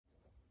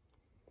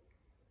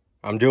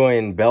I'm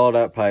doing bellowed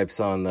up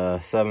pipes on the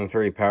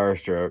 7.3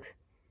 Powerstroke.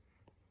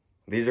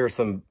 These are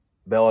some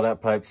bellowed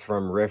up pipes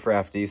from Riff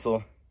Raff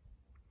Diesel.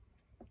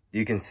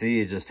 You can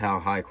see just how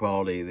high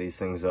quality these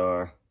things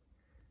are,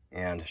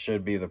 and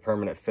should be the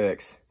permanent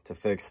fix to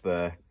fix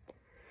the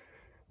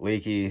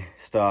leaky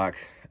stock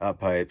up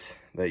pipes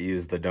that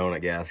use the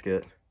donut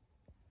gasket.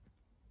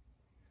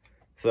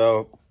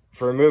 So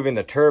for removing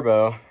the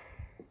turbo,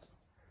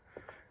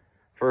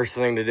 first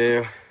thing to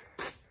do,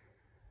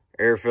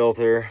 air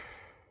filter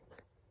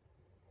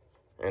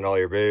and all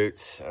your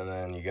boots, and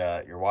then you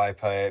got your Y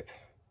pipe.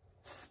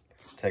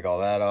 Take all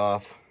that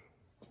off,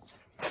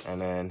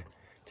 and then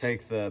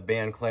take the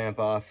band clamp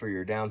off for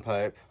your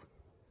downpipe.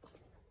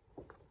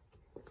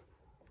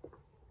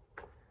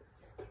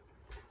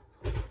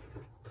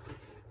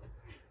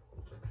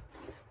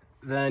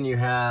 Then you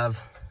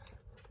have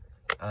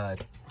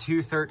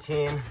two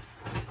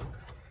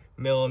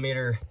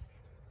 13mm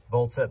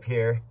bolts up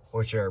here,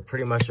 which are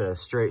pretty much a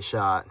straight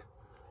shot.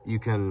 You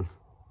can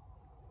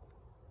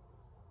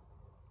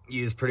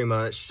use pretty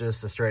much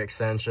just a straight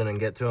extension and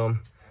get to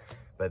them.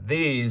 But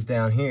these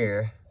down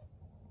here,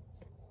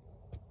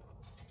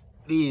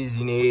 these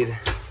you need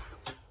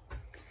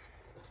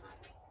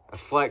a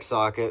flex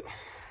socket.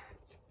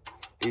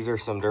 These are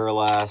some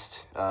Duralast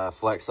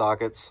flex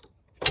sockets,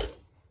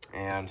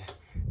 and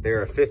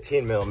they're a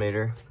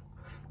 15mm.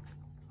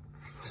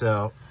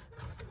 So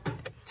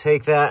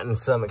take that and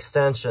some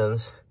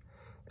extensions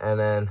and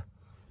then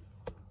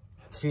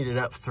feed it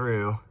up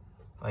through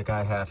like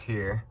I have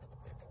here.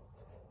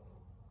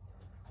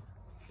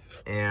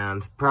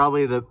 And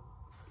probably the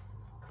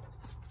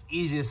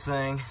easiest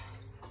thing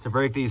to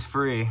break these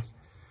free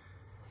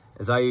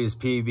is I use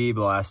PB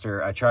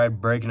blaster. I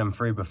tried breaking them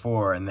free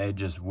before and they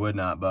just would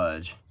not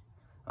budge.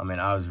 I mean,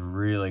 I was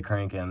really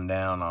cranking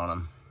down on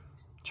them,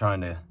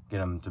 trying to get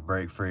them to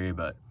break free,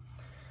 but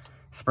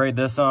sprayed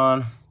this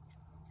on,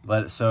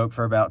 let it soak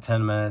for about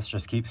 10 minutes,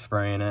 just keep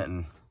spraying it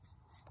and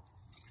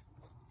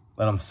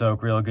let them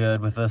soak real good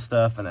with this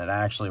stuff, and it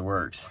actually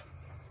works.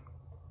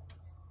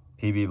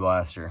 PB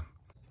blaster.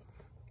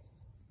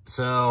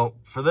 So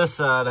for this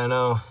side, I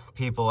know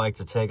people like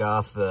to take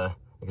off the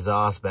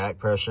exhaust back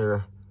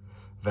pressure,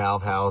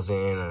 valve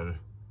housing and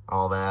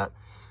all that,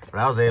 but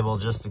I was able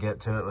just to get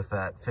to it with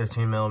that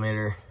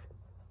 15mm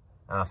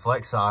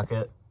flex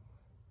socket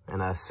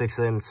and a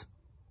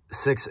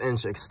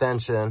 6-inch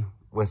extension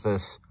with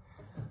this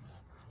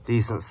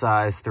decent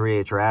size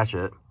 3/8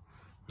 ratchet.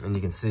 And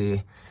you can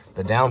see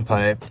the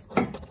downpipe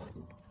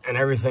and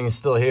everything is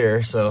still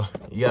here, so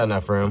you got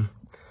enough room.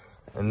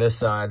 And this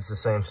side's the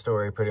same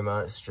story pretty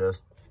much,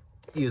 just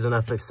use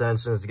enough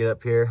extensions to get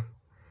up here.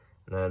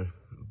 And then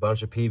a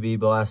bunch of PB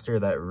blaster,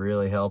 that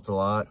really helped a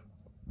lot.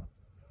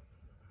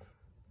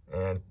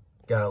 And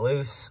got it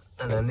loose,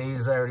 and then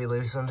these I already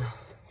loosened.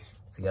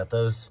 So you got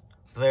those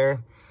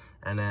there.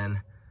 And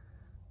then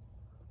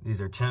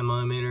these are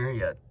 10mm, you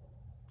got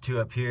two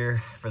up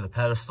here for the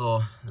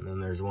pedestal, and then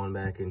there's one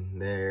back in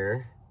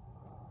there.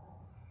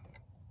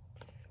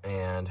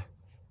 And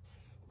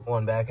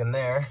one back in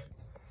there.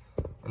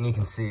 And you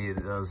can see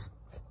that those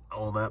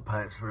old up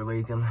pipes were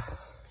leaking,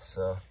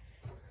 so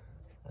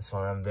that's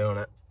why I'm doing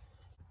it.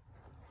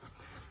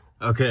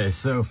 Okay,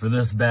 so for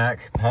this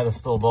back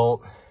pedestal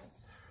bolt,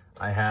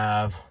 I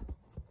have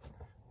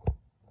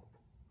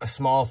a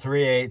small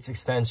 3/8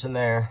 extension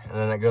there, and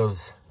then it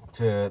goes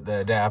to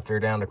the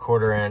adapter down to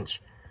 1/4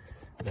 inch,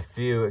 and a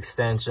few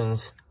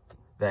extensions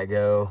that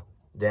go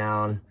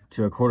down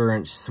to a 1/4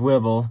 inch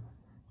swivel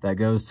that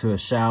goes to a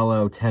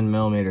shallow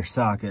 10mm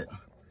socket.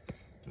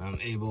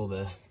 I'm able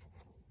to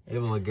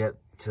get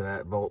to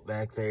that bolt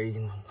back there. You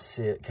can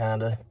see it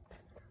kinda.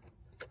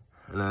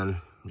 And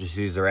then just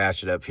use the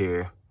ratchet up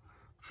here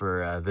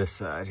for this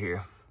side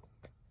here.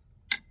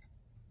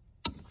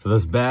 For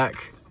this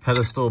back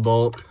pedestal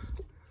bolt,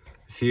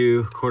 a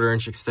few 1/4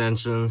 inch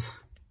extensions,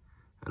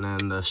 and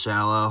then the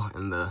shallow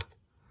and the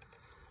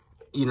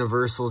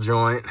universal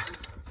joint.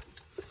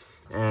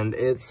 And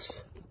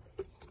it's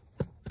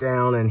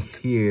down in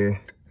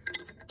here.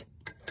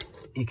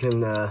 You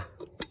can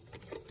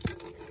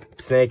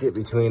snake it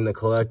between the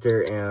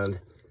collector and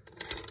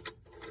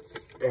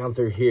down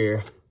through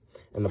here,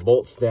 and the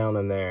bolt's down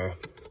in there.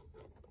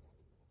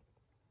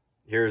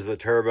 Here's the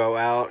turbo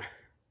out.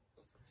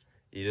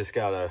 You just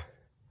gotta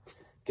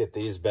get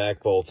these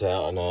back bolts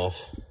out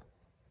enough.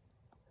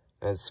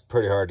 It's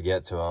pretty hard to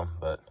get to them,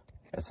 but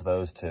it's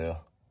those two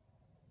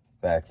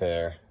back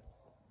there.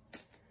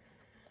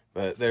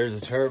 But there's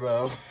a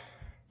turbo,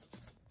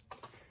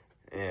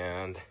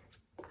 and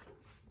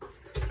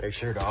make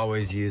sure to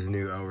always use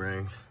new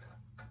O-rings.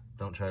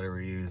 Don't try to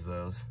reuse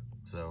those.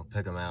 So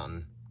pick them out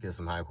and get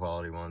some high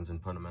quality ones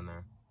and put them in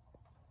there.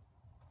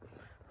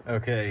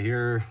 Okay,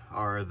 here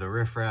are the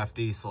Riff Raff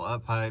Diesel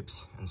up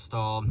pipes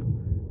installed.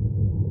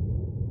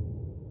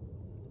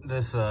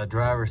 This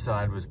driver's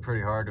side was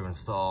pretty hard to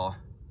install.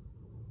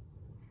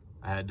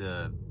 I had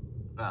to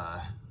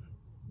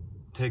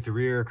take the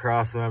rear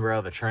cross member out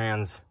of the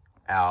trans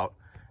out,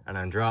 and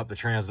then drop the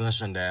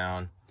transmission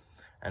down,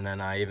 and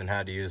then I even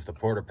had to use the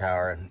porta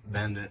power and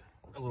bend it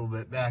a little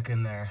bit back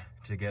in there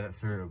to get it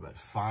through, but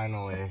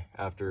finally,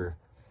 after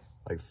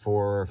like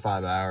 4 or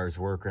 5 hours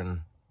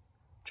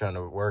trying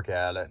to work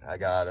at it, I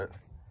got it.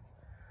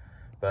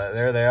 But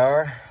there they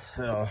are.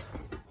 So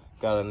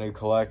got a new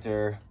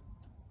collector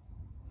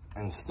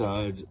and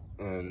studs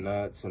and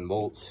nuts and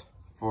bolts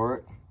for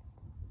it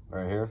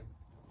right here.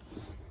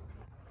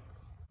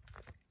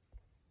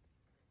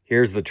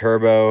 Here's the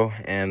turbo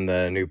and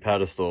the new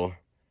pedestal.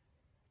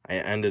 I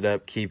ended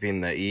up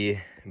keeping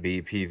the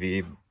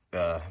EBPV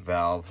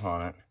valve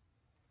on it.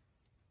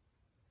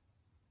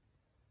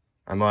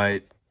 I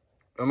might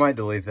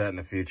delete that in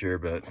the future,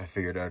 but I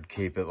figured I'd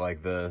keep it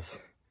like this.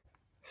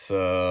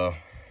 So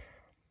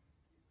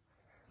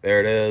there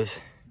it is,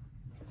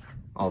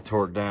 all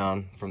torqued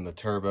down from the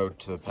turbo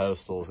to the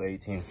pedestals,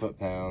 18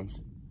 foot-pounds,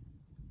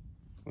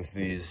 with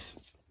these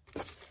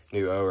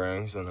new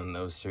O-rings, and then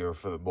those two are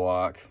for the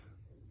block.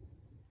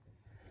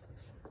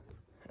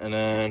 And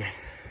then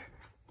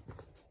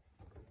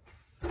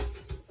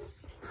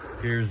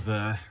here's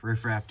the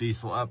riffraff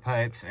diesel up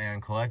pipes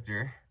and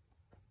collector.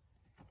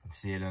 You can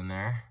see it in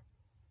there.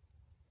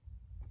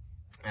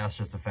 That's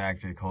just a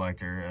factory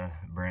collector, a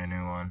brand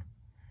new one,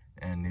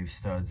 and new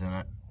studs in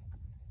it.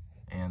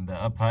 And the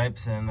up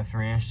pipes and the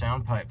 3-inch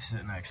down pipe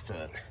sit next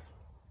to it.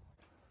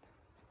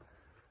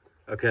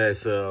 Okay,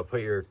 so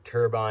put your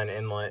turbine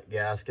inlet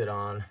gasket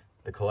on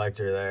the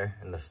collector there,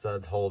 and the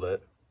studs hold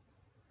it.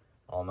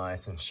 All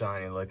nice and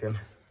shiny looking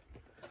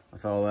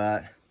with all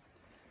that.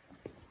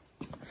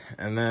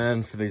 And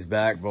then for these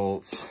back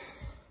bolts,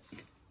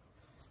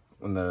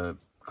 when the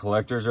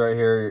collector's right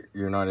here,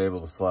 you're not able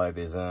to slide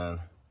these in.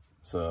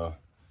 So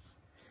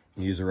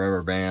you use a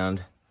rubber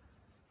band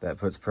that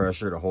puts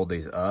pressure to hold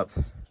these up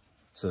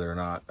so they're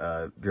not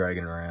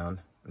dragging around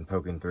and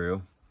poking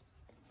through.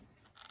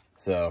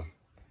 So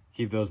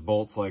keep those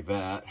bolts like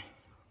that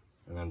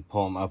and then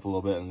pull them up a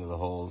little bit into the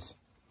holes.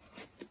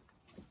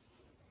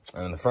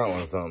 And the front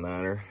ones don't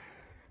matter.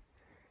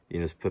 You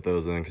can just put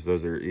those in because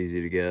those are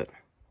easy to get.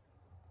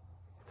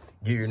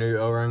 Get your new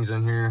O-rings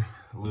in here,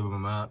 lube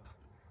them up,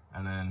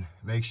 and then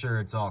make sure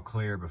it's all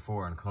clear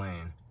before and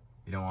clean.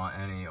 You don't want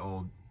any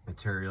old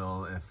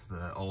material if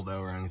the old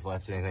O-rings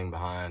left anything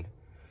behind.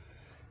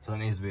 So it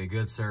needs to be a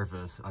good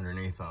surface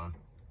underneath them.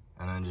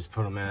 And then just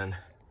put them in.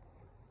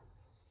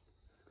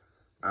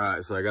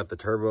 Alright, so I got the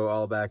turbo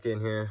all back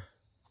in here.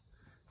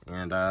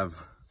 And I've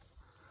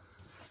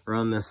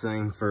run this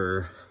thing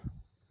for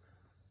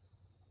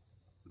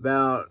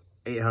about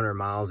 800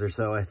 miles or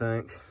so, I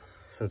think,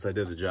 since I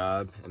did the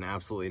job, and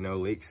absolutely no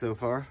leaks so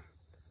far,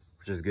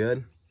 which is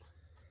good.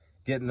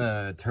 Getting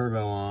the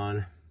turbo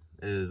on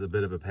is a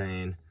bit of a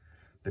pain.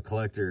 The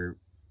collector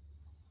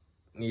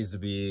needs to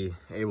be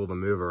able to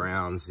move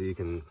around so you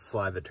can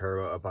slide the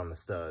turbo up on the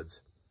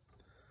studs.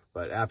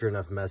 But after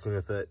enough messing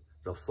with it,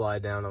 it'll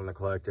slide down on the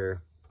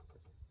collector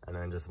and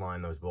then just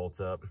line those bolts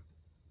up.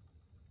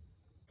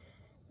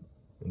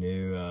 The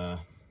new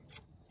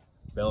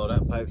bellowed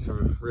up pipes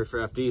from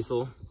Riffraff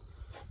Diesel,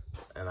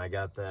 and I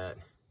got that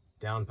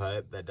down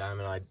pipe, that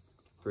diamondite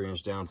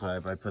 3-inch down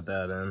pipe. I put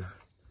that in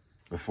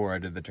before I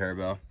did the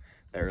turbo.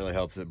 That really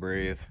helps it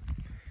breathe.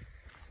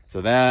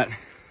 So that,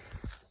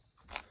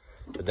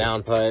 the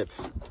down pipe,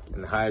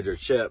 and the hydro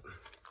chip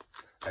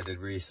I did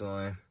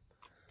recently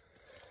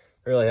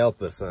really helped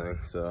this thing.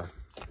 So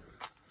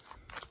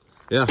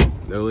yeah,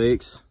 no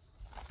leaks.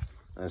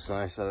 And it's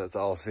nice that it's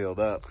all sealed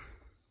up.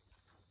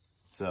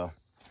 So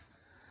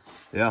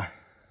yeah.